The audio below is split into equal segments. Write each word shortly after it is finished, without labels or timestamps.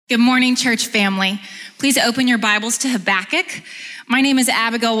Good morning, church family. Please open your Bibles to Habakkuk. My name is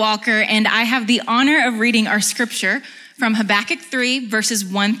Abigail Walker, and I have the honor of reading our scripture from Habakkuk 3, verses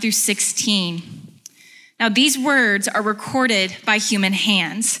 1 through 16. Now, these words are recorded by human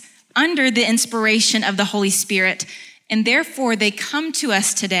hands under the inspiration of the Holy Spirit, and therefore they come to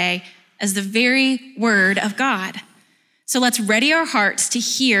us today as the very word of God. So let's ready our hearts to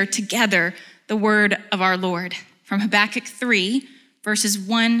hear together the word of our Lord from Habakkuk 3, verses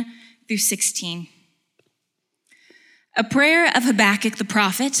 1 through 16. A prayer of Habakkuk the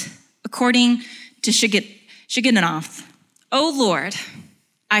prophet, according to Shigionoth. O Lord,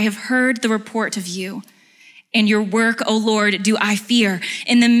 I have heard the report of you, and your work, O Lord, do I fear.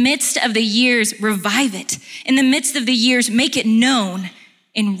 In the midst of the years, revive it. In the midst of the years, make it known.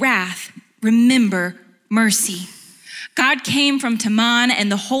 In wrath, remember mercy. God came from Teman,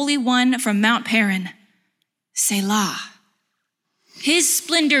 and the Holy One from Mount Paran. Selah. His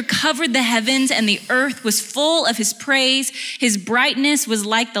splendor covered the heavens, and the earth was full of his praise. His brightness was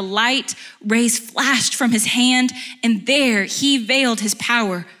like the light. Rays flashed from his hand, and there he veiled his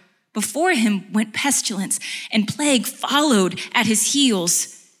power. Before him went pestilence, and plague followed at his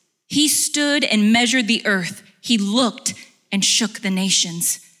heels. He stood and measured the earth. He looked and shook the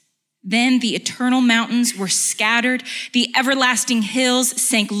nations. Then the eternal mountains were scattered. The everlasting hills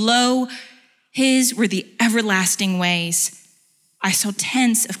sank low. His were the everlasting ways. I saw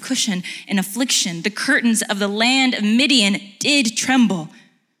tents of Cushan in affliction. The curtains of the land of Midian did tremble.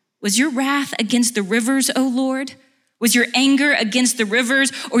 Was your wrath against the rivers, O Lord? Was your anger against the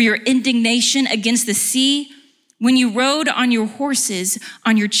rivers, or your indignation against the sea? When you rode on your horses,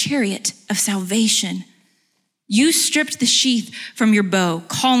 on your chariot of salvation, you stripped the sheath from your bow,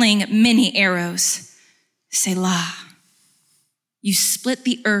 calling many arrows. Selah. You split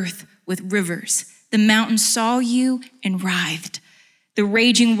the earth with rivers. The mountains saw you and writhed. The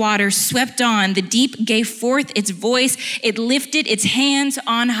raging waters swept on. The deep gave forth its voice. It lifted its hands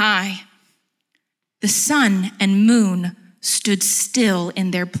on high. The sun and moon stood still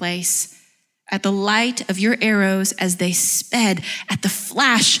in their place at the light of your arrows as they sped, at the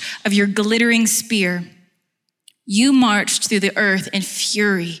flash of your glittering spear. You marched through the earth in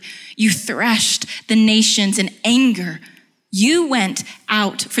fury. You threshed the nations in anger. You went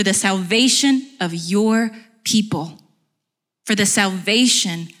out for the salvation of your people, for the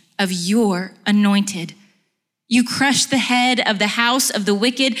salvation of your anointed. You crushed the head of the house of the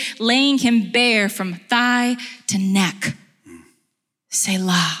wicked, laying him bare from thigh to neck.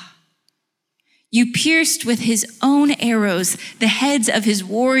 Selah. You pierced with his own arrows the heads of his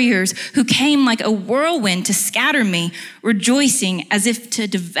warriors, who came like a whirlwind to scatter me, rejoicing as if to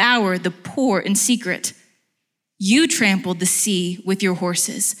devour the poor in secret. You trampled the sea with your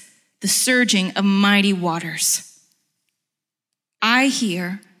horses, the surging of mighty waters. I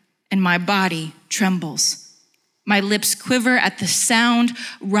hear, and my body trembles. My lips quiver at the sound.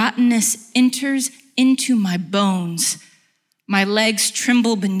 Rottenness enters into my bones. My legs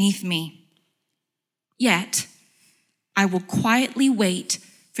tremble beneath me. Yet I will quietly wait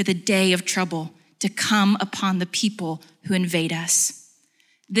for the day of trouble to come upon the people who invade us.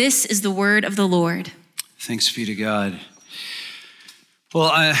 This is the word of the Lord. Thanks be to God. Well,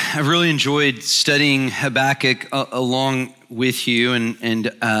 I've really enjoyed studying Habakkuk along with you,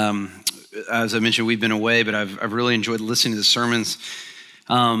 and as I mentioned, we've been away, but I've really enjoyed listening to the sermons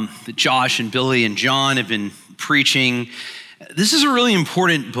that Josh and Billy and John have been preaching. This is a really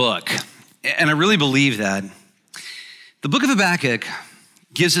important book, and I really believe that. The book of Habakkuk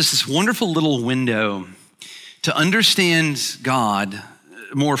gives us this wonderful little window to understand God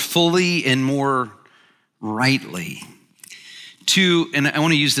more fully and more rightly. And I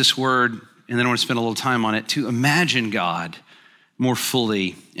want to use this word, and then I want to spend a little time on it, to imagine God more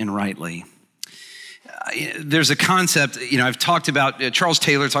fully and rightly. There's a concept, I've talked about, Charles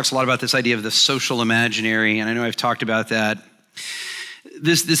Taylor talks a lot about this idea of the social imaginary, and I know I've talked about that.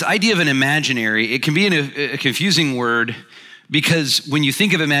 This idea of an imaginary, it can be a confusing word, because when you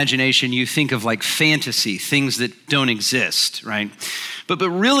think of imagination, you think of like fantasy, things that don't exist, right? But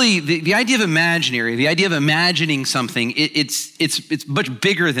really, the idea of imaginary, the idea of imagining something, it's much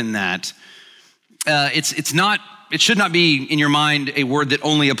bigger than that. It should not be in your mind a word that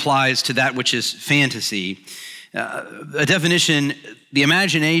only applies to that which is fantasy. A definition, the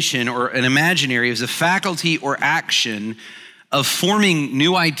imagination or an imaginary is a faculty or action of forming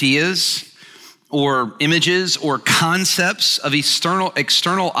new ideas or images or concepts of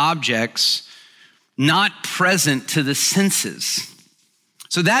external objects not present to the senses.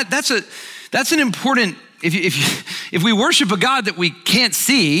 So that's an important, if we worship a God that we can't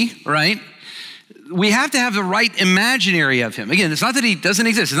see, right? we have to have the right imaginary of him. Again, it's not that he doesn't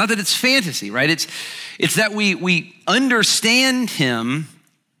exist. It's not that it's fantasy, right? It's that we understand him,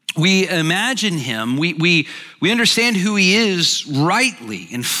 we imagine him, we understand who he is rightly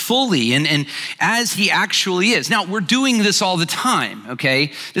and fully and as he actually is. Now, we're doing this all the time,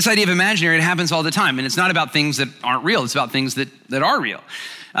 okay? This idea of imaginary, it happens all the time. And it's not about things that aren't real. It's about things that are real.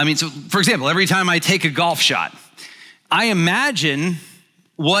 I mean, so for example, every time I take a golf shot, I imagine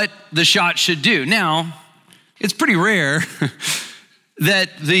what the shot should do. Now, it's pretty rare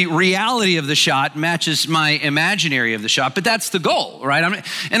that the reality of the shot matches my imaginary of the shot, but that's the goal, right?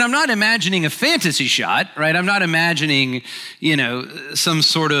 I'm not imagining a fantasy shot, right? I'm not imagining, some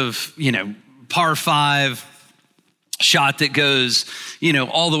sort of, par 5 shot that goes,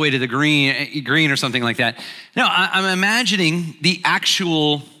 all the way to the green or something like that. No, I'm imagining the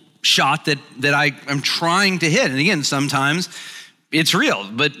actual shot that I am trying to hit. And again, sometimes it's real,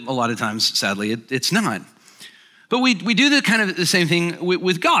 but a lot of times, sadly, it's not. But we do the same thing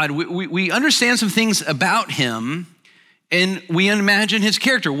with God. We understand some things about him, and we imagine his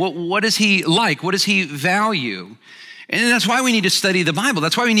character. What is he like? What does he value? And that's why we need to study the Bible.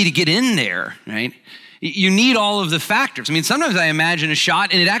 That's why we need to get in there, right? You need all of the factors. I mean, sometimes I imagine a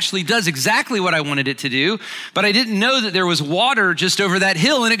shot and it actually does exactly what I wanted it to do, but I didn't know that there was water just over that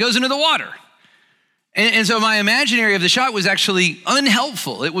hill and it goes into the water. And so my imaginary of the shot was actually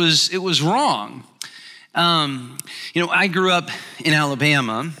unhelpful. It was wrong. I grew up in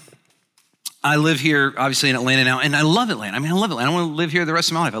Alabama. I live here, obviously, in Atlanta now, and I love Atlanta. I love Atlanta. I want to live here the rest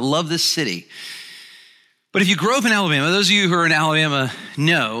of my life. I love this city. But if you grow up in Alabama, those of you who are in Alabama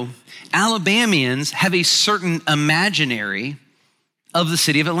know, Alabamians have a certain imaginary of the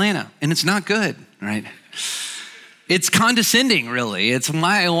city of Atlanta, and it's not good, right? It's condescending, really. It's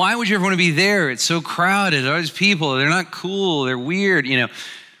why would you ever want to be there? It's so crowded. All these people, they're not cool. They're weird,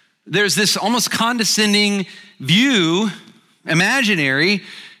 There's this almost condescending view, imaginary,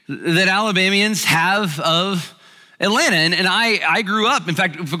 that Alabamians have of Atlanta. And I grew up, in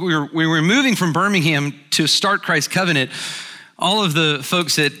fact, we were moving from Birmingham to start Christ Covenant. All of the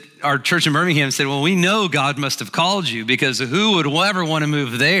folks at our church in Birmingham said, well, we know God must have called you, because who would ever want to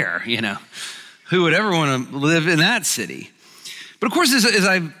move there, Who would ever want to live in that city? But of course, as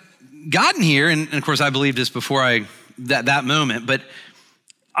I've gotten here, and of course I believed this before that moment, but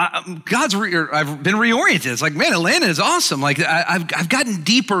I've been reoriented. It's like, man, Atlanta is awesome. Like I've gotten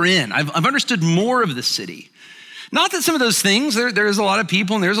deeper in. I've understood more of the city. Not that some of those things, there's a lot of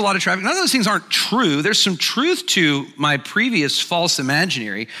people and there's a lot of traffic. None of those things aren't true. There's some truth to my previous false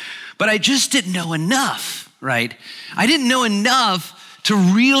imaginary, but I just didn't know enough, right? I didn't know enough to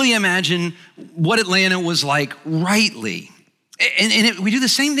really imagine what Atlanta was like rightly. And we do the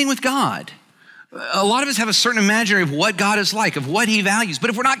same thing with God. A lot of us have a certain imaginary of what God is like, of what he values. But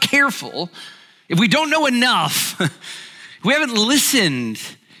if we're not careful, if we don't know enough, if we haven't listened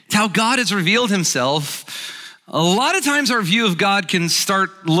to how God has revealed himself, a lot of times our view of God can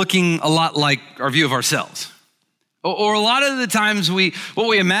start looking a lot like our view of ourselves. Or a lot of the times what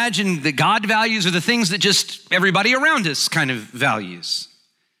we imagine that God values are the things that just everybody around us kind of values.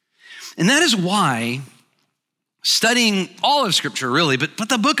 And that is why studying all of Scripture, really, but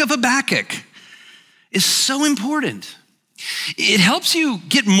the book of Habakkuk is so important. It helps you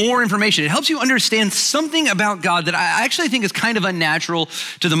get more information. It helps you understand something about God that I actually think is kind of unnatural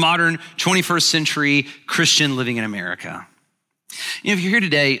to the modern 21st century Christian living in America. If you're here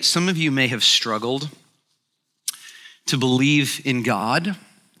today, some of you may have struggled to believe in God.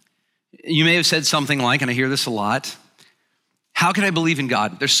 You may have said something like, and I hear this a lot, how can I believe in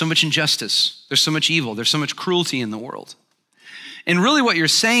God? There's so much injustice. There's so much evil. There's so much cruelty in the world. And really what you're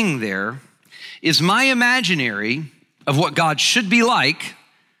saying there is my imaginary of what God should be like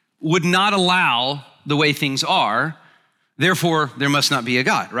would not allow the way things are. Therefore, there must not be a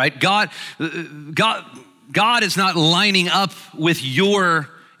God, right? God is not lining up with your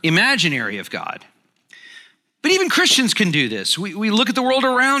imaginary of God. But even Christians can do this. We look at the world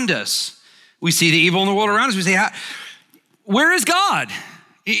around us. We see the evil in the world around us. We say, where is God?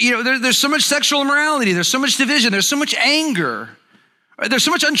 There's so much sexual immorality. There's so much division. There's so much anger. There's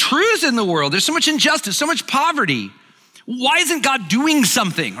so much untruth in the world. There's so much injustice, so much poverty. Why isn't God doing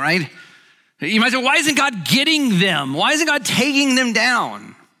something, right? You might say, why isn't God getting them? Why isn't God taking them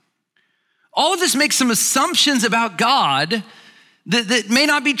down? All of this makes some assumptions about God that may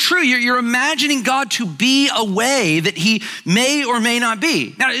not be true. You're imagining God to be a way that he may or may not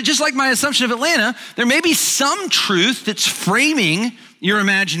be. Now, just like my assumption of Atlanta, there may be some truth that's framing your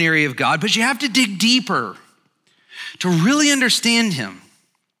imaginary of God, but you have to dig deeper to really understand him.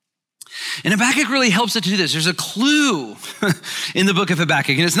 And Habakkuk really helps us to do this. There's a clue in the book of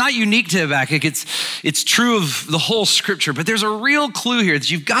Habakkuk, and it's not unique to Habakkuk. It's true of the whole scripture, but there's a real clue here that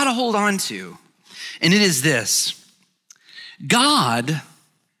you've got to hold on to, and it is this. God,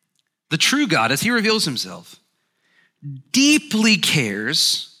 the true God, as he reveals himself, deeply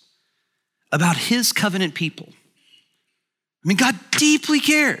cares about his covenant people. I mean, God deeply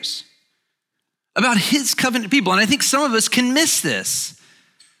cares about his covenant people, and I think some of us can miss this.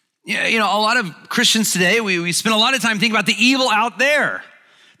 You know, a lot of Christians today, we spend a lot of time thinking about the evil out there,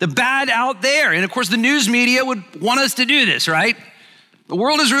 the bad out there. And of course, the news media would want us to do this, right? The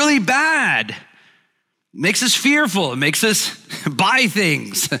world is really bad. It makes us fearful. It makes us buy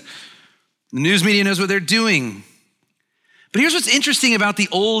things. The news media knows what they're doing. But here's what's interesting about the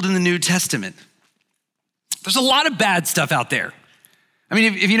Old and the New Testament. There's a lot of bad stuff out there. I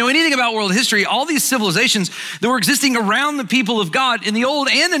mean, if you know anything about world history, all these civilizations that were existing around the people of God in the Old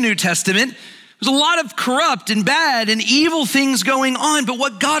and the New Testament, there's a lot of corrupt and bad and evil things going on. But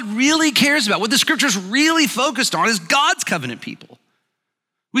what God really cares about, what the scriptures really focused on, is God's covenant people.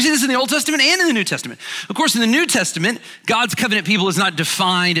 We see this in the Old Testament and in the New Testament. Of course, in the New Testament, God's covenant people is not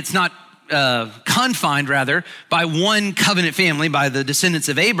defined, it's not confined rather by one covenant family, by the descendants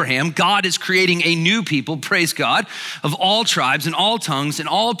of Abraham. God is creating a new people, praise God, of all tribes and all tongues and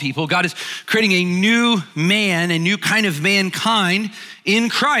all people. God is creating a new man, a new kind of mankind in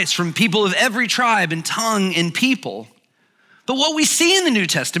Christ from people of every tribe and tongue and people. But what we see in the New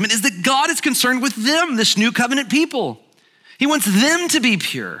Testament is that God is concerned with them, this new covenant people. He wants them to be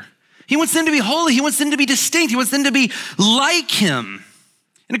pure. He wants them to be holy. He wants them to be distinct. He wants them to be like him.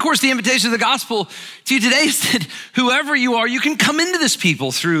 And of course, the invitation of the gospel to you today is that whoever you are, you can come into this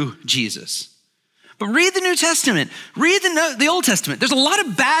people through Jesus. But read the New Testament, read the Old Testament. There's a lot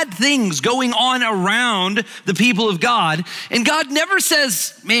of bad things going on around the people of God. And God never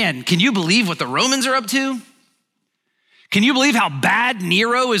says, man, can you believe what the Romans are up to? Can you believe how bad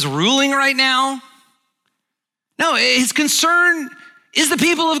Nero is ruling right now? No, his concern is the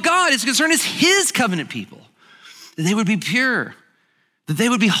people of God. His concern is his covenant people, that they would be pure, that they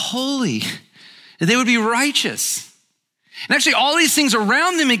would be holy, that they would be righteous. And actually, all these things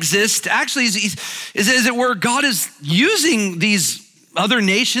around them exist. Actually, as it were, God is using these other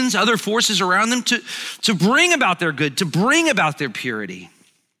nations, other forces around them to bring about their good, to bring about their purity.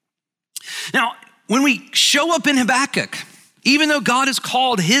 Now, when we show up in Habakkuk, even though God has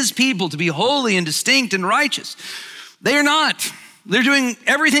called his people to be holy and distinct and righteous, they are not. They're doing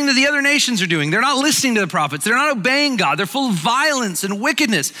everything that the other nations are doing. They're not listening to the prophets. They're not obeying God. They're full of violence and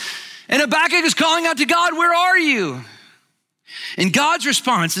wickedness. And Habakkuk is calling out to God, where are you? And God's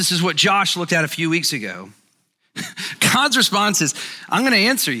response, this is what Josh looked at a few weeks ago. God's response is, I'm going to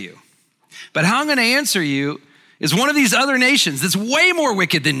answer you. But how I'm going to answer you is one of these other nations that's way more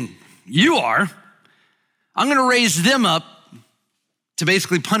wicked than you are. I'm going to raise them up to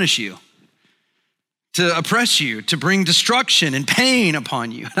basically punish you, to oppress you, to bring destruction and pain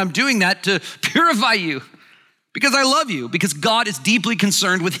upon you. And I'm doing that to purify you because I love you, because God is deeply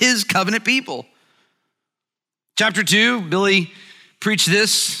concerned with his covenant people. Chapter 2, Billy preached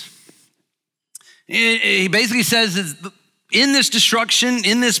this. He basically says, in this destruction,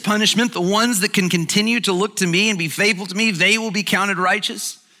 in this punishment, the ones that can continue to look to me and be faithful to me, they will be counted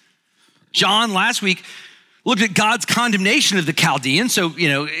righteous. John last week looked at God's condemnation of the Chaldeans. So,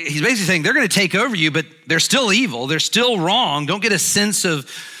 he's basically saying they're going to take over you, but they're still evil. They're still wrong. Don't get a sense of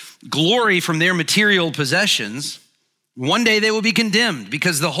glory from their material possessions. One day they will be condemned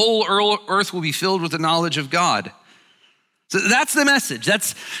because the whole earth will be filled with the knowledge of God. So that's the message.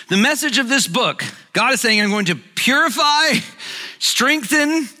 That's the message of this book. God is saying, I'm going to purify,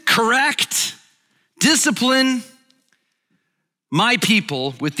 strengthen, correct, discipline my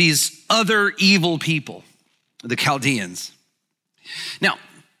people with these other evil people, the Chaldeans. Now,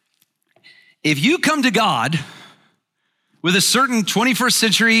 if you come to God with a certain 21st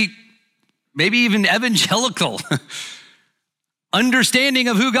century, maybe even evangelical understanding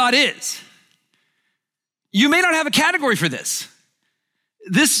of who God is, you may not have a category for this.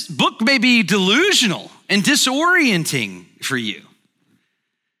 This book may be delusional and disorienting for you.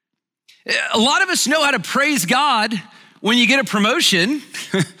 A lot of us know how to praise God when you get a promotion.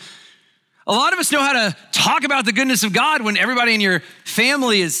 A lot of us know how to talk about the goodness of God when everybody in your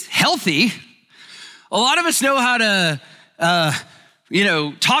family is healthy. A lot of us know how to,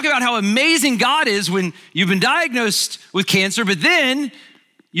 talk about how amazing God is when you've been diagnosed with cancer, but then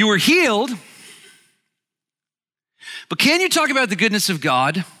you were healed. But can you talk about the goodness of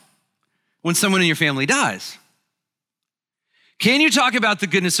God when someone in your family dies? Can you talk about the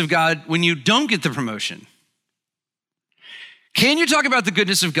goodness of God when you don't get the promotion? Can you talk about the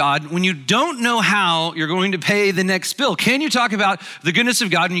goodness of God when you don't know how you're going to pay the next bill? Can you talk about the goodness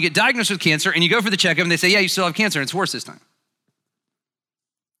of God when you get diagnosed with cancer and you go for the checkup and they say, yeah, you still have cancer and it's worse this time?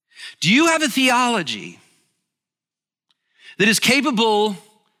 Do you have a theology that is capable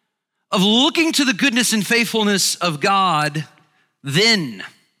of looking to the goodness and faithfulness of God then?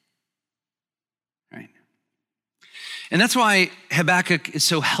 Right? And that's why Habakkuk is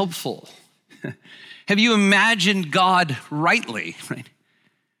so helpful. Have you imagined God rightly? Right?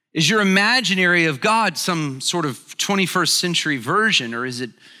 Is your imaginary of God some sort of 21st century version, or is it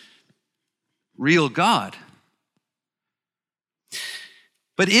real God?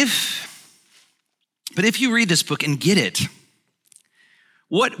 But if you read this book and get it,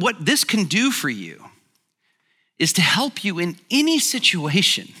 what this can do for you is to help you in any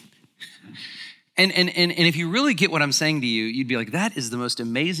situation. And if you really get what I'm saying to you, you'd be like, that is the most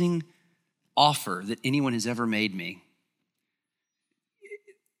amazing offer that anyone has ever made me.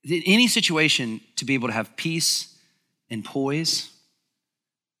 In any situation, to be able to have peace and poise,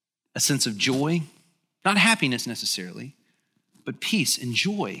 a sense of joy, not happiness necessarily, but peace and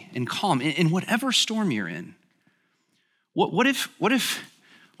joy and calm in whatever storm you're in. What if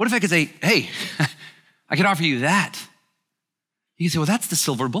I could say, hey, I could offer you that? You could say, well, that's the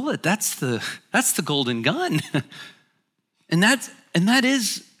silver bullet. That's the golden gun. and that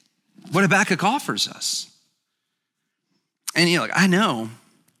is what Habakkuk offers us. And I know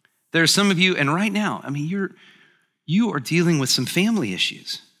there are some of you, and right now, you are dealing with some family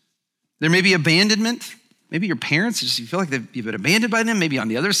issues. There may be abandonment. Maybe your parents, you feel like you've been abandoned by them. Maybe on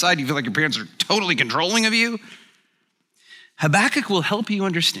the other side, you feel like your parents are totally controlling of you. Habakkuk will help you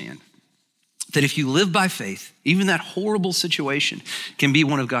understand that if you live by faith, even that horrible situation can be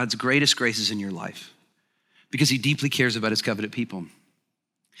one of God's greatest graces in your life because he deeply cares about his covenant people.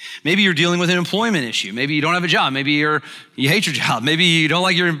 Maybe you're dealing with an employment issue. Maybe you don't have a job. Maybe you hate your job. Maybe you don't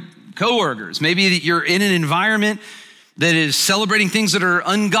like your coworkers. Maybe you're in an environment that is celebrating things that are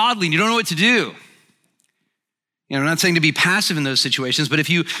ungodly and you don't know what to do. I'm not saying to be passive in those situations, but if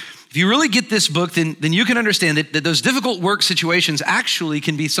you really get this book, then you can understand that those difficult work situations actually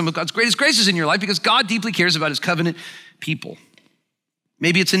can be some of God's greatest graces in your life because God deeply cares about his covenant people.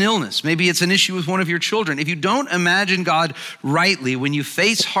 Maybe it's an illness. Maybe it's an issue with one of your children. If you don't imagine God rightly, when you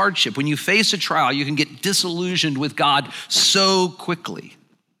face hardship, when you face a trial, you can get disillusioned with God so quickly.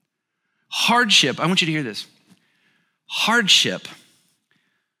 Hardship, I want you to hear this. Hardship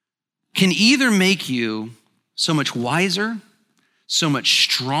can either make you so much wiser, so much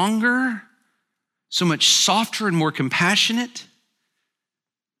stronger, so much softer and more compassionate,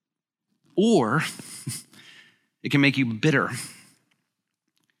 or it can make you bitter.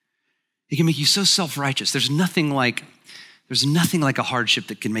 It can make you so self-righteous. There's nothing like a hardship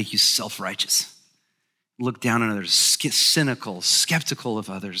that can make you self-righteous. Look down on others, cynical, skeptical of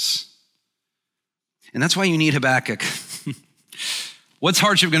others. And that's why you need Habakkuk. What's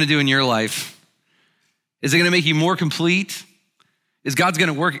hardship going to do in your life? Is it going to make you more complete? Is God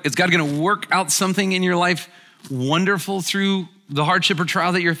going to work out something in your life wonderful through the hardship or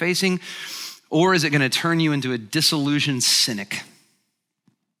trial that you're facing? Or is it going to turn you into a disillusioned cynic?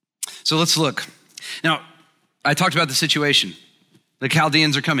 So let's look. Now, I talked about the situation. The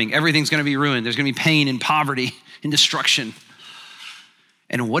Chaldeans are coming. Everything's going to be ruined. There's going to be pain and poverty and destruction.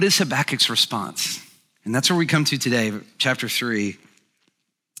 And what is Habakkuk's response? And that's where we come to today, chapter 3.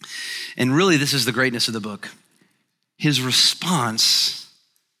 And really, this is the greatness of the book. His response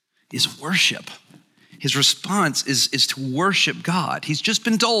is worship. His response is to worship God. He's just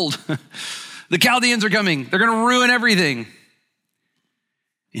been told, the Chaldeans are coming. They're going to ruin everything.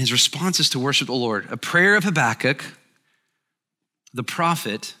 And his response is to worship the Lord. A prayer of Habakkuk, the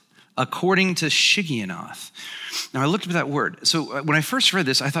prophet, according to Shigionoth. Now, I looked at that word. So when I first read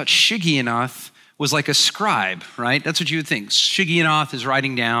this, I thought Shigionoth was like a scribe, right? That's what you would think. Shigionoth is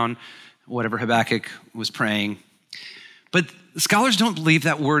writing down whatever Habakkuk was praying. But scholars don't believe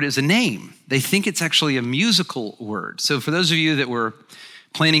that word is a name. They think it's actually a musical word. So for those of you that were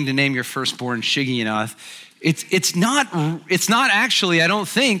planning to name your firstborn Shigionoth, it's not actually, I don't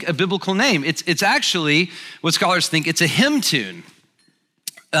think, a biblical name. It's actually what scholars think. It's a hymn tune.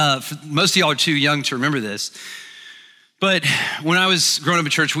 Most of y'all are too young to remember this. But when I was growing up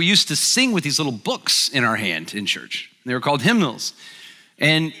in church, we used to sing with these little books in our hand in church. They were called hymnals.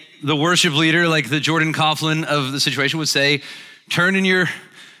 And the worship leader, like the Jordan Coughlin of the situation, would say, turn in your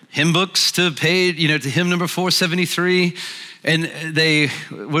hymn books to page, to hymn number 473. And they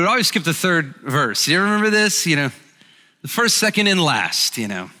would always skip the third verse. Do you remember this? The first, second, and last,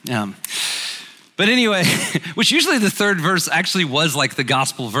 But anyway, which usually the third verse actually was like the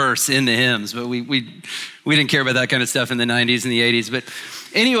gospel verse in the hymns, but we didn't care about that kind of stuff in the 90s and the 80s. But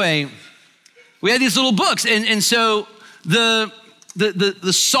anyway, we had these little books. And so the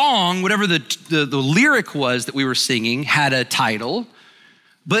song, whatever the lyric was that we were singing, had a title,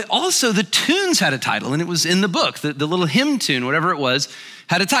 but also the tunes had a title, and it was in the book. The little hymn tune, whatever it was,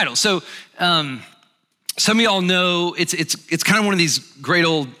 had a title. So some of y'all know it's kind of one of these great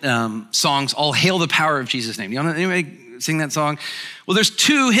old songs, All Hail the Power of Jesus' Name. Y'all know anybody sing that song? Well, there's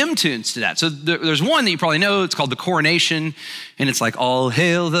two hymn tunes to that. So there's one that you probably know. It's called The Coronation, and it's like, All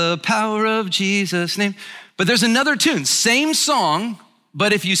Hail the Power of Jesus' Name. But there's another tune, same song,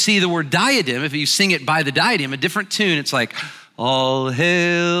 but if you see the word diadem, if you sing it by the diadem, a different tune, it's like, All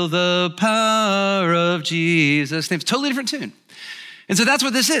Hail the Power of Jesus' Name. It's a totally different tune. And so that's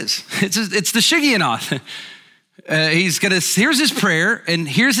what this is. It's the Shigianoth. Here's his prayer, and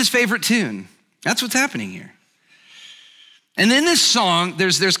here's his favorite tune. That's what's happening here. And in this song,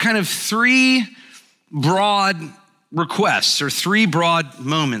 there's kind of three broad requests or three broad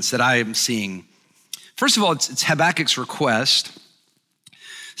moments that I am seeing. First of all, it's Habakkuk's request.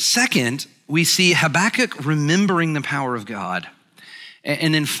 Second, we see Habakkuk remembering the power of God.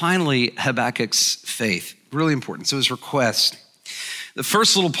 And then finally, Habakkuk's faith. Really important. So his request. The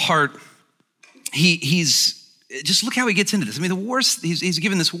first little part, he's just look how he gets into this. I mean, the worst, he's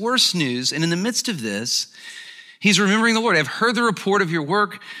given this worst news, and in the midst of this, he's remembering the Lord. I've heard the report of your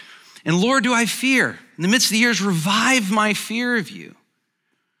work, and Lord, do I fear? In the midst of the years, revive my fear of you.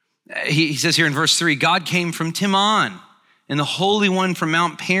 He says here in verse 3, God came from Timon, and the Holy One from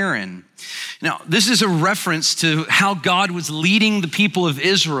Mount Paran. Now, this is a reference to how God was leading the people of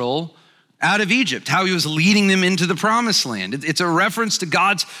Israel out of Egypt, how he was leading them into the promised land. It's a reference to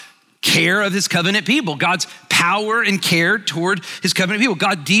God's care of his covenant people, God's power and care toward his covenant people.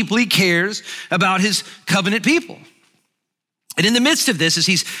 God deeply cares about his covenant people. And in the midst of this, as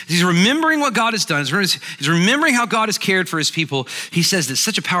he's remembering what God has done, he's remembering how God has cared for his people, he says this,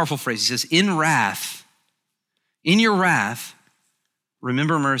 such a powerful phrase. He says, in your wrath,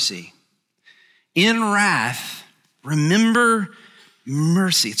 remember mercy. In wrath, remember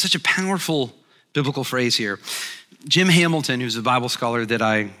mercy. It's such a powerful biblical phrase here. Jim Hamilton, who's a Bible scholar that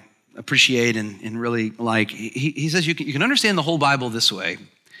I appreciate and really like, he says you can understand the whole Bible this way,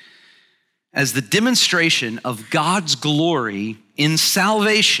 as the demonstration of God's glory in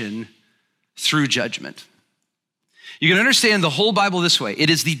salvation through judgment. You can understand the whole Bible this way. It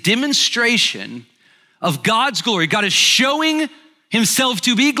is the demonstration of God's glory. God is showing himself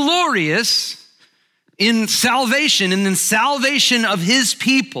to be glorious in salvation, and in salvation of his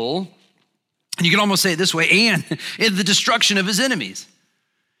people, and you can almost say it this way, and in the destruction of his enemies.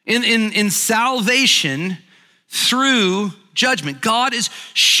 In salvation through judgment. God is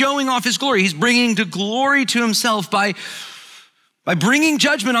showing off his glory. He's bringing the glory to himself by bringing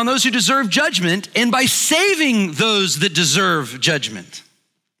judgment on those who deserve judgment and by saving those that deserve judgment.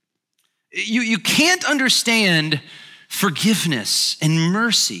 You can't understand forgiveness and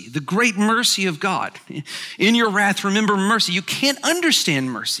mercy, the great mercy of God. In your wrath, remember mercy. You can't understand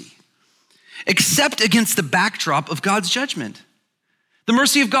mercy except against the backdrop of God's judgment. The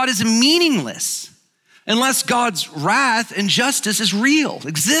mercy of God is meaningless unless God's wrath and justice is real,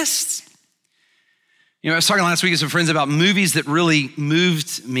 exists. I was talking last week with some friends about movies that really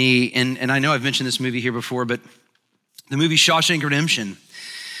moved me, and I know I've mentioned this movie here before, but the movie Shawshank Redemption.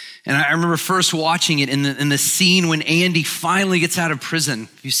 And I remember first watching it in the scene when Andy finally gets out of prison.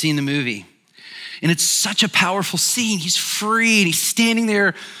 If you've seen the movie. And it's such a powerful scene. He's free and he's standing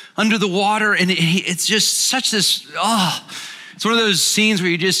there under the water, and it's just such this, it's one of those scenes where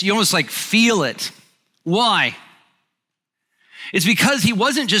you almost like feel it. Why? It's because he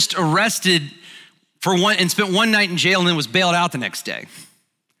wasn't just arrested and spent one night in jail and then was bailed out the next day.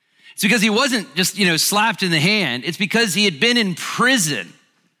 It's because he wasn't just, slapped in the hand. It's because he had been in prison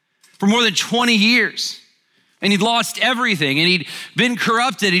for more than 20 years. And he'd lost everything, and he'd been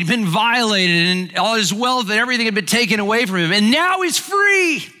corrupted, he'd been violated, and all his wealth and everything had been taken away from him. And now he's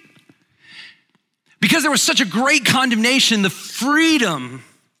free. Because there was such a great condemnation, the freedom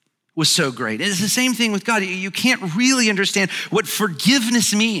was so great. It's the same thing with God. You can't really understand what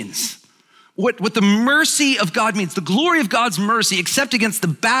forgiveness means, what the mercy of God means, the glory of God's mercy, except against the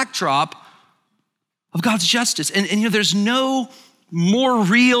backdrop of God's justice. And there's no more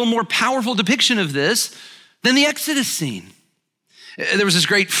real, more powerful depiction of this than the Exodus scene. There was this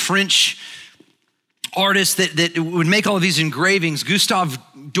great French artist that would make all of these engravings, Gustave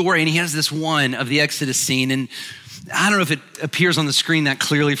Doré, and he has this one of the Exodus scene. And I don't know if it appears on the screen that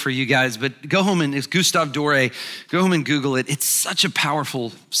clearly for you guys, but go home and it's Gustave Doré. Go home and Google it. It's such a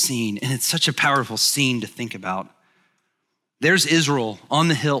powerful scene, and it's such a powerful scene to think about. There's Israel on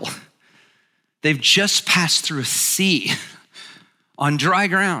the hill. They've just passed through a sea on dry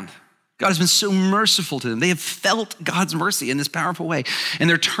ground. God has been so merciful to them. They have felt God's mercy in this powerful way. And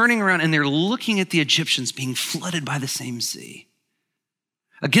they're turning around and they're looking at the Egyptians being flooded by the same sea.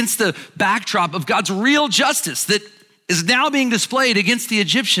 Against the backdrop of God's real justice that is now being displayed against the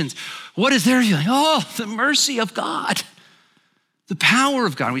Egyptians. What is their feeling? Oh, the mercy of God, the power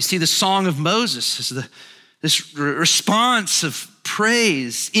of God. We see the song of Moses as this response of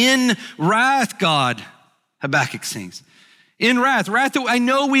praise. In wrath, God, Habakkuk sings. In wrath that I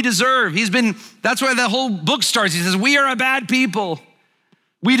know we deserve. That's why the whole book starts. He says, we are a bad people.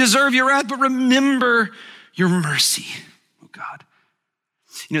 We deserve your wrath, but remember your mercy, oh God.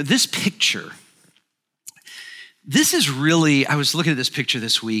 You know, this picture, this is really, I was looking at this picture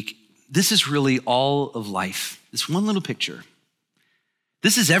this week. This is really all of life. This one little picture.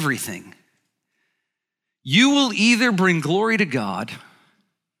 This is everything. You will either bring glory to God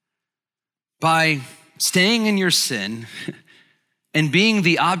by staying in your sin and being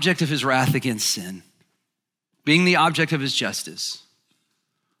the object of his wrath against sin, being the object of his justice,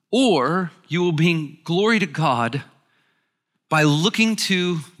 or you will bring glory to God by looking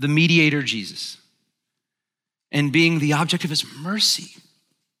to the mediator, Jesus, and being the object of his mercy.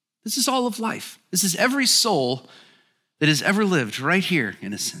 This is all of life. This is every soul that has ever lived right here,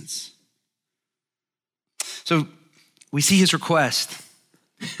 in a sense. So we see his request.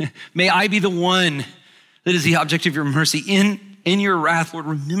 May I be the one that is the object of your mercy. In your wrath, Lord,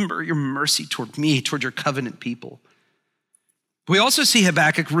 remember your mercy toward me, toward your covenant people. We also see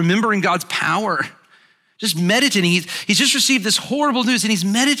Habakkuk remembering God's power, just meditating. He's just received this horrible news and he's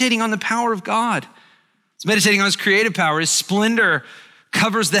meditating on the power of God. He's meditating on his creative power. His splendor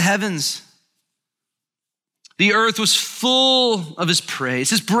covers the heavens. The earth was full of his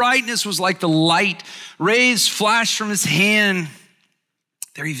praise. His brightness was like the light. Rays flashed from his hand.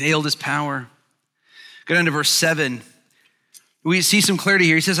 There he veiled his power. Go down to verse 7. We see some clarity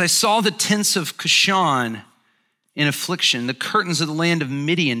here. He says, I saw the tents of Cushan in affliction. The curtains of the land of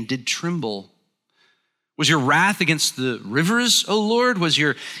Midian did tremble. Was your wrath against the rivers, O Lord? Was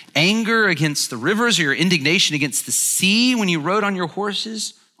your anger against the rivers or your indignation against the sea when you rode on your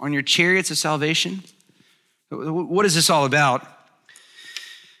horses, on your chariots of salvation? What is this all about?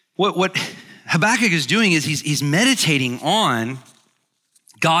 What Habakkuk is doing is he's meditating on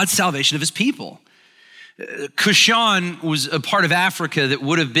God's salvation of his people. Cushan was a part of Africa that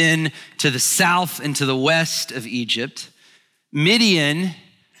would have been to the south and to the west of Egypt. Midian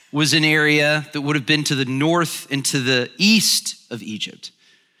was an area that would have been to the north and to the east of Egypt.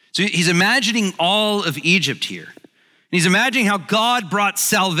 So he's imagining all of Egypt here. And he's imagining how God brought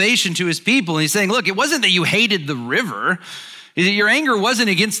salvation to his people. And he's saying, look, it wasn't that you hated the river. Your anger wasn't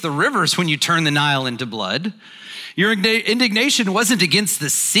against the rivers when you turned the Nile into blood. Your indignation wasn't against the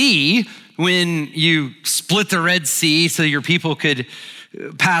sea when you split the Red Sea so your people could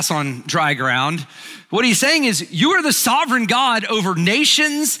pass on dry ground. What he's saying is you are the sovereign God over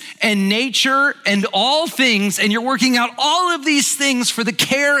nations and nature and all things, and you're working out all of these things for the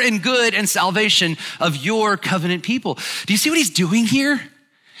care and good and salvation of your covenant people. Do you see what he's doing here?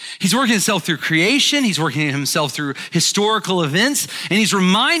 He's working himself through creation. He's working himself through historical events, and he's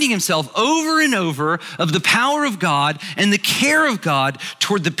reminding himself over and over of the power of God and the care of God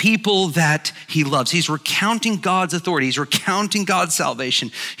toward the people that he loves. He's recounting God's authority. He's recounting God's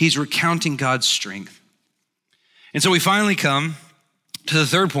salvation. He's recounting God's strength. And so we finally come to the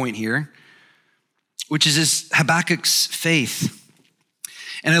third point here, which is Habakkuk's faith.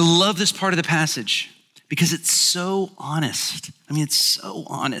 And I love this part of the passage because it's so honest. I mean, it's so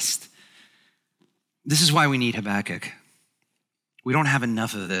honest. This is why we need Habakkuk. We don't have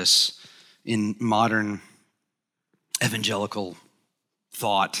enough of this in modern evangelical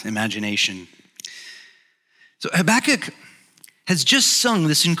thought, imagination. So Habakkuk has just sung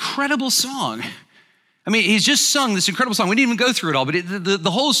this incredible song. I mean, he's just sung this incredible song. We didn't even go through it all, but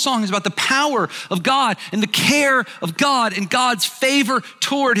the whole song is about the power of God and the care of God and God's favor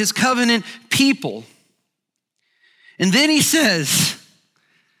toward his covenant people. And then he says,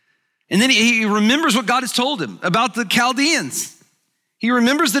 and then he remembers what God has told him about the Chaldeans. He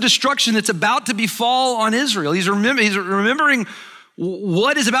remembers the destruction that's about to befall on Israel. He's remembering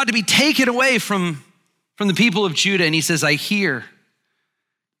what is about to be taken away from the people of Judah. And he says, I hear,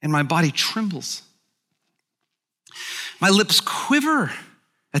 and my body trembles. My lips quiver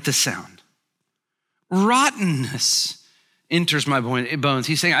at the sound. Rottenness enters my bones.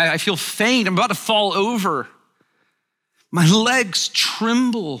 He's saying, I feel faint. I'm about to fall over. My legs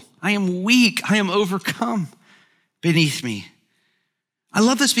tremble. I am weak. I am overcome beneath me. I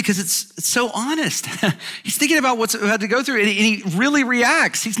love this because it's so honest. He's thinking about what's about to go through, and he really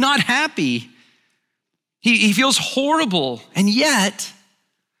reacts. He's not happy. He feels horrible, and yet,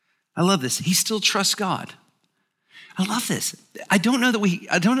 I love this. He still trusts God. I love this. I don't know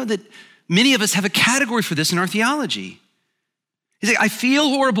that many of us have a category for this in our theology. He's like, I feel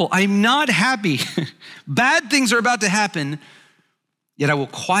horrible. I'm not happy. Bad things are about to happen, yet I will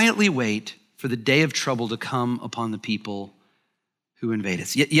quietly wait for the day of trouble to come upon the people who invade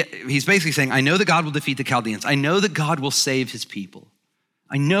us. Yet he's basically saying, I know that God will defeat the Chaldeans. I know that God will save his people.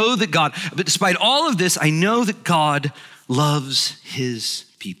 I know that God, but despite all of this, I know that God loves his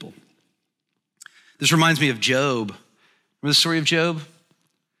people. This reminds me of Job. Remember the story of Job?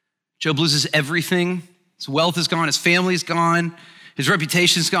 Job loses everything. His wealth is gone, his family is gone, his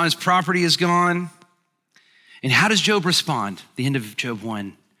reputation is gone, his property is gone. And how does Job respond? The end of Job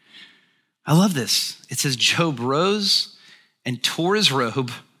 1. I love this. It says, Job rose and tore his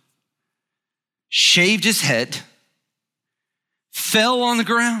robe, shaved his head, fell on the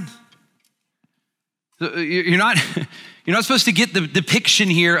ground. You're not supposed to get the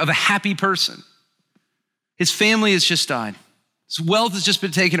depiction here of a happy person. His family has just died. His wealth has just been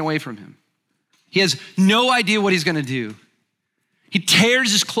taken away from him. He has no idea what he's going to do. He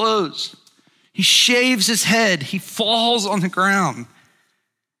tears his clothes. He shaves his head. He falls on the ground.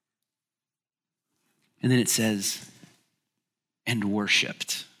 And then it says, and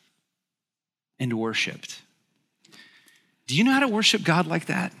worshiped. And worshiped. Do you know how to worship God like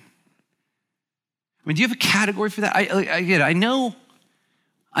that? I mean, do you have a category for that? I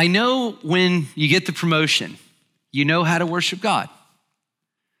know when you get the promotion, you know how to worship God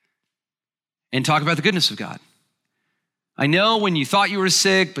and talk about the goodness of God. I know when you thought you were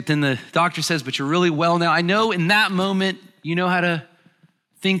sick, but then the doctor says, but you're really well now. I know in that moment, you know how to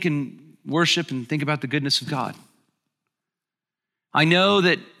think and worship and think about the goodness of God. I know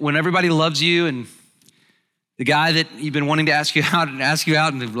that when everybody loves you and the guy that you've been wanting to ask you out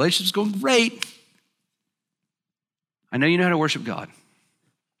and the relationship's going great, I know you know how to worship God.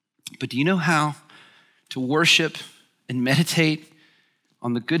 But do you know how to worship and meditate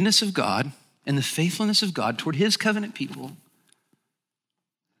on the goodness of God and the faithfulness of God toward his covenant people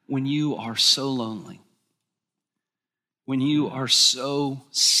when you are so lonely, when you are so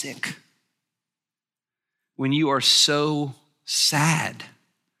sick, when you are so sad?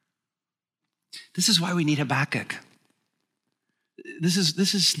 This is why we need Habakkuk. This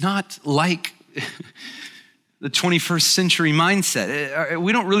is not like the 21st century mindset.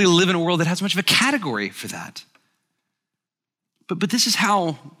 We don't really live in a world that has much of a category for that. But this is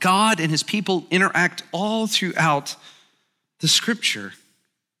how God and his people interact all throughout the scripture.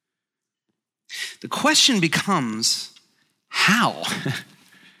 The question becomes, how?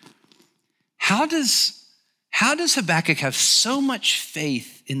 How does Habakkuk have so much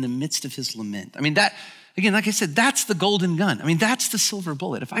faith in the midst of his lament? I mean, that, again, like I said, that's the golden gun. I mean, that's the silver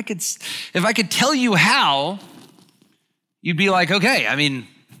bullet. If I could tell you how, you'd be like, okay, I mean,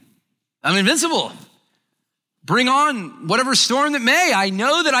 I'm invincible. Bring on whatever storm that may. I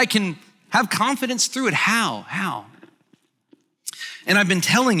know that I can have confidence through it. How? And I've been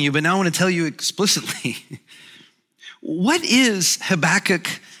telling you, but now I want to tell you explicitly. What is Habakkuk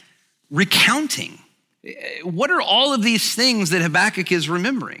recounting? What are all of these things that Habakkuk is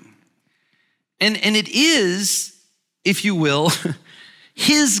remembering? And it is, if you will,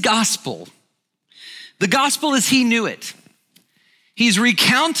 his gospel. The gospel as he knew it. He's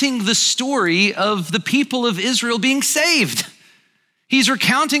recounting the story of the people of Israel being saved. He's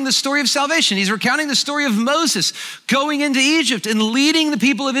recounting the story of salvation. He's recounting the story of Moses going into Egypt and leading the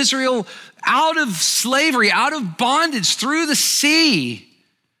people of Israel out of slavery, out of bondage, through the sea,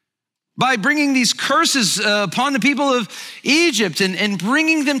 by bringing these curses upon the people of Egypt and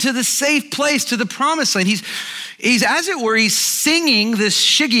bringing them to the safe place, to the promised land. He's as it were, he's singing this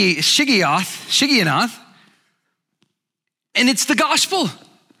Shigionoth, and it's the gospel.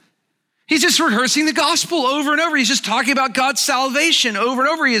 He's just rehearsing the gospel over and over. He's just talking about God's salvation over and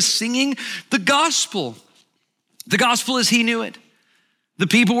over. He is singing the gospel. The gospel as he knew it. The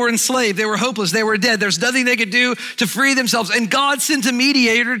people were enslaved. They were hopeless. They were dead. There's nothing they could do to free themselves. And God sent a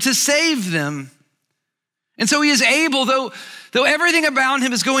mediator to save them. And so he is able, though everything about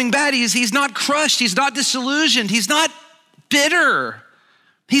him is going bad, he's not crushed. He's not disillusioned. He's not bitter.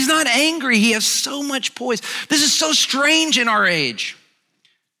 He's not angry. He has so much poise. This is so strange in our age.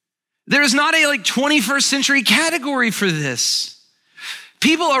 There is not a 21st century category for this.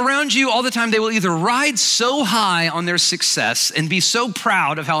 People around you all the time, they will either ride so high on their success and be so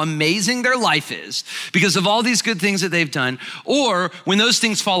proud of how amazing their life is because of all these good things that they've done, or when those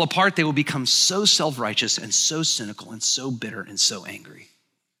things fall apart, they will become so self-righteous and so cynical and so bitter and so angry.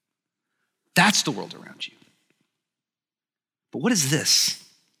 That's the world around you. But what is this?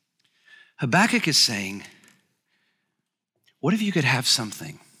 Habakkuk is saying, what if you could have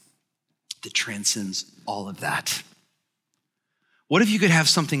something that transcends all of that? What if you could have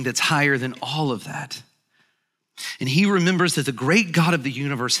something that's higher than all of that? And he remembers that the great God of the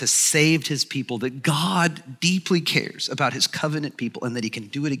universe has saved his people, that God deeply cares about his covenant people and that he can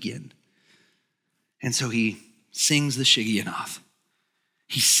do it again. And so he sings the Shigionoth.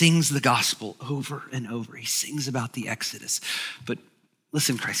 He sings the gospel over and over. He sings about the Exodus. But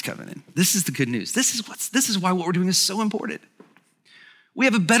listen, Christ Covenant, this is the good news. This is why what we're doing is so important. We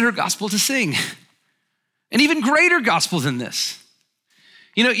have a better gospel to sing, an even greater gospel than this.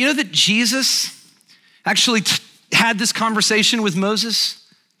 You know that Jesus actually had this conversation with Moses?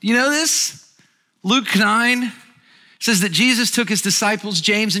 Do you know this? Luke 9 says that Jesus took his disciples,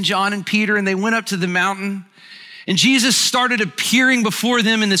 James and John and Peter, and they went up to the mountain. And Jesus started appearing before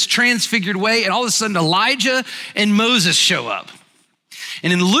them in this transfigured way. And all of a sudden, Elijah and Moses show up.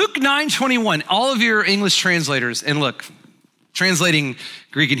 And in Luke 9:21, all of your English translators, and look, translating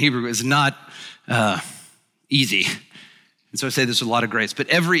Greek and Hebrew is not easy. And so I say this with a lot of grace, but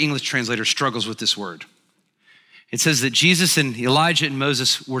every English translator struggles with this word. It says that Jesus and Elijah and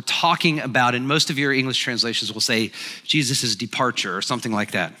Moses were talking about, and most of your English translations will say Jesus' departure or something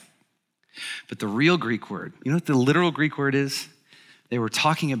like that. But the real Greek word, you know what the literal Greek word is? They were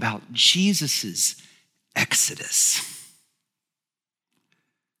talking about Jesus' exodus.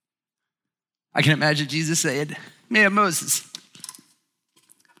 I can imagine Jesus saying, man, Moses,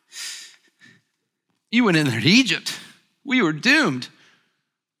 you went in there to Egypt. We were doomed.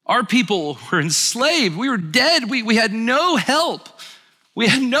 Our people were enslaved. We were dead. We had no help. We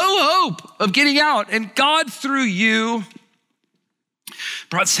had no hope of getting out. And God, through you,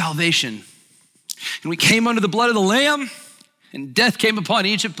 brought salvation. And we came under the blood of the Lamb, and death came upon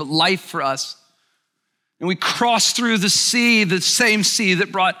Egypt, but life for us. And we crossed through the sea, the same sea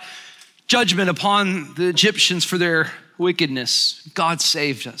that brought judgment upon the Egyptians for their wickedness. God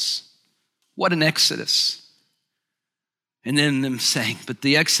saved us. What an exodus. And then them saying, but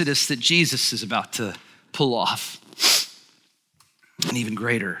the exodus that Jesus is about to pull off, an even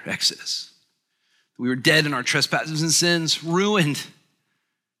greater exodus. We were dead in our trespasses and sins, ruined,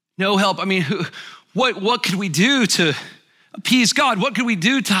 no help. I mean, what could we do to appease God? What could we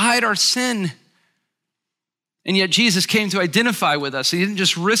do to hide our sin? And yet Jesus came to identify with us. He didn't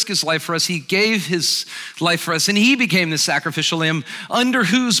just risk his life for us, he gave his life for us, and he became the sacrificial lamb under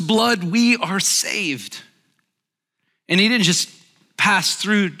whose blood we are saved. And he didn't just pass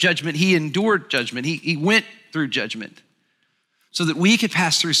through judgment, he endured judgment. He went through judgment so that we could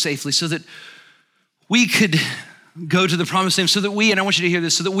pass through safely, so that we could go to the promised land, so that we, and I want you to hear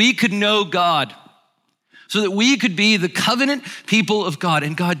this, so that we could know God, so that we could be the covenant people of God.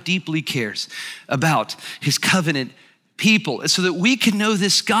 And God deeply cares about his covenant people, so that we can know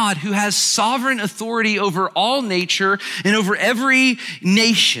this God who has sovereign authority over all nature and over every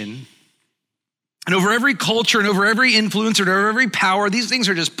nation and over every culture and over every influence and over every power. These things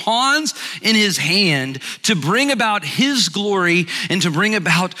are just pawns in his hand to bring about his glory and to bring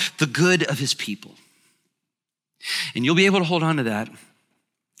about the good of his people. And you'll be able to hold on to that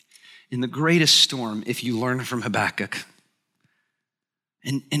in the greatest storm if you learn from Habakkuk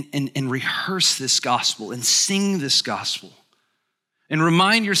and rehearse this gospel and sing this gospel and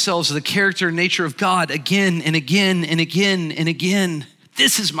remind yourselves of the character and nature of God again and again and again and again.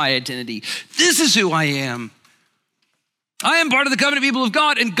 This is my identity. This is who I am. I am part of the covenant people of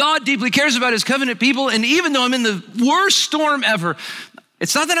God, and God deeply cares about his covenant people. And even though I'm in the worst storm ever,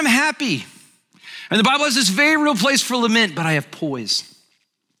 it's not that I'm happy. And the Bible has this very real place for lament, but I have poise.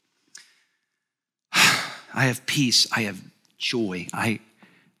 I have peace. I have joy. I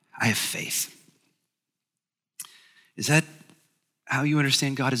have faith. Is that how you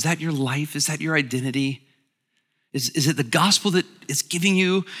understand God? Is that your life? Is that your identity? Is it the gospel that is giving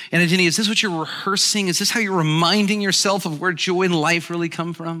you an identity? Is this what you're rehearsing? Is this how you're reminding yourself of where joy and life really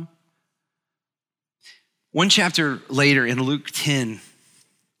come from? One chapter later in Luke 10,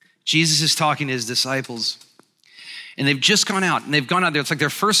 Jesus is talking to his disciples, and they've just gone out, and they've gone out there. It's like their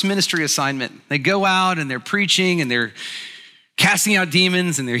first ministry assignment. They go out and they're preaching and they're casting out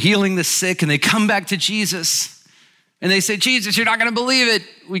demons and they're healing the sick, and they come back to Jesus and they say, Jesus, you're not gonna believe it.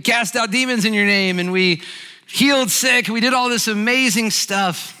 We cast out demons in your name and we healed sick. We did all this amazing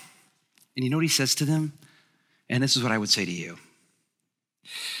stuff. And you know what he says to them? And this is what I would say to you.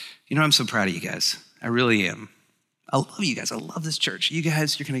 You know, I'm so proud of you guys. I really am. I love you guys. I love this church. You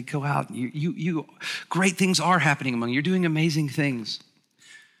guys, you're going to go out. You great things are happening among you. You're doing amazing things.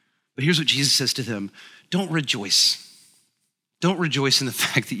 But here's what Jesus says to them. Don't rejoice. Don't rejoice in the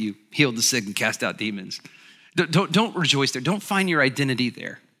fact that you healed the sick and cast out demons. Don't rejoice there. Don't find your identity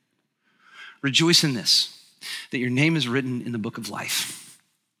there. Rejoice in this, that your name is written in the book of life.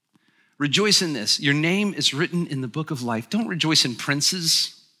 Rejoice in this. Your name is written in the book of life. Don't rejoice in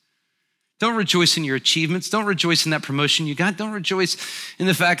princes. Don't rejoice in your achievements. Don't rejoice in that promotion you got. Don't rejoice in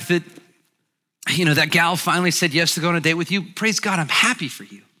the fact that, that gal finally said yes to go on a date with you. Praise God, I'm happy for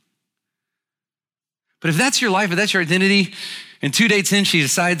you. But if that's your life, if that's your identity, and 2 dates in, she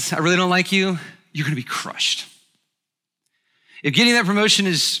decides, I really don't like you, you're gonna be crushed. If getting that promotion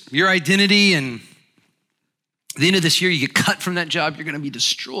is your identity and at the end of this year, you get cut from that job, you're gonna be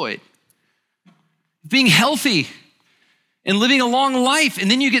destroyed. Being healthy and living a long life, and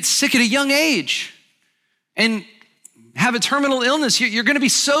then you get sick at a young age and have a terminal illness, you're gonna be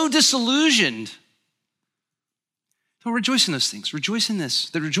so disillusioned. Don't rejoice in those things. Rejoice in this.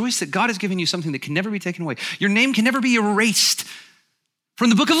 Rejoice that God has given you something that can never be taken away. Your name can never be erased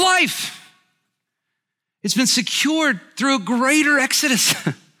from the book of life. It's been secured through a greater exodus,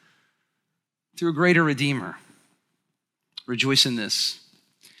 through a greater redeemer. Rejoice in this.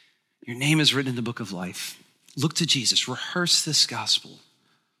 Your name is written in the book of life. Look to Jesus. Rehearse this gospel.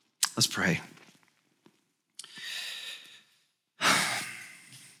 Let's pray.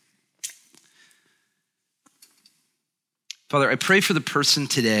 Father, I pray for the person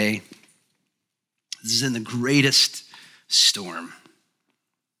today. This is in the greatest storm.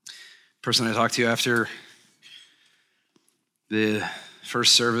 Person I talked to after the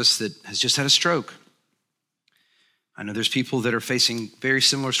first service that has just had a stroke. I know there's people that are facing very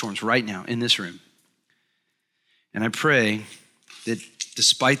similar storms right now in this room. And I pray that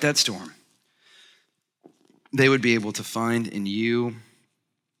despite that storm, they would be able to find in you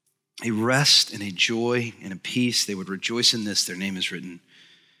a rest and a joy and a peace. They would rejoice in this. Their name is written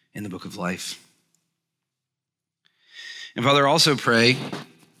in the book of life. And Father, I also pray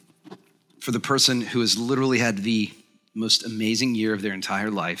for the person who has literally had the most amazing year of their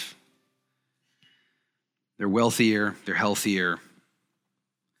entire life. They're wealthier, they're healthier,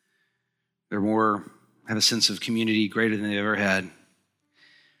 have a sense of community greater than they've ever had.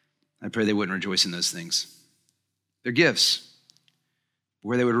 I pray they wouldn't rejoice in those things. They're gifts.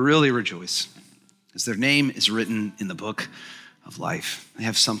 Where they would really rejoice is their name is written in the book of life. They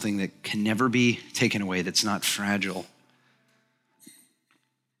have something that can never be taken away, that's not fragile.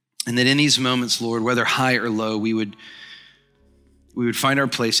 And that in these moments, Lord, whether high or low, we would find our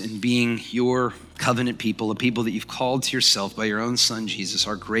place in being your covenant people, a people that you've called to yourself by your own Son, Jesus,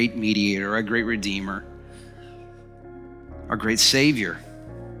 our great mediator, our great redeemer, our great Savior.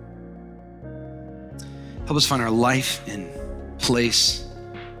 Help us find our life and place,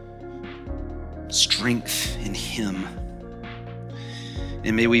 strength in him.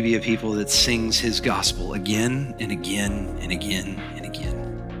 And may we be a people that sings his gospel again and again and again and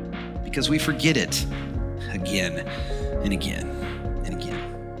again, because we forget it again and again and again.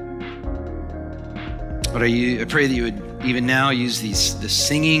 But I pray that you would even now use this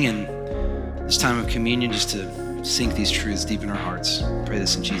singing and this time of communion just to sink these truths deep in our hearts. I pray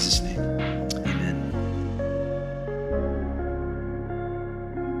this in Jesus' name.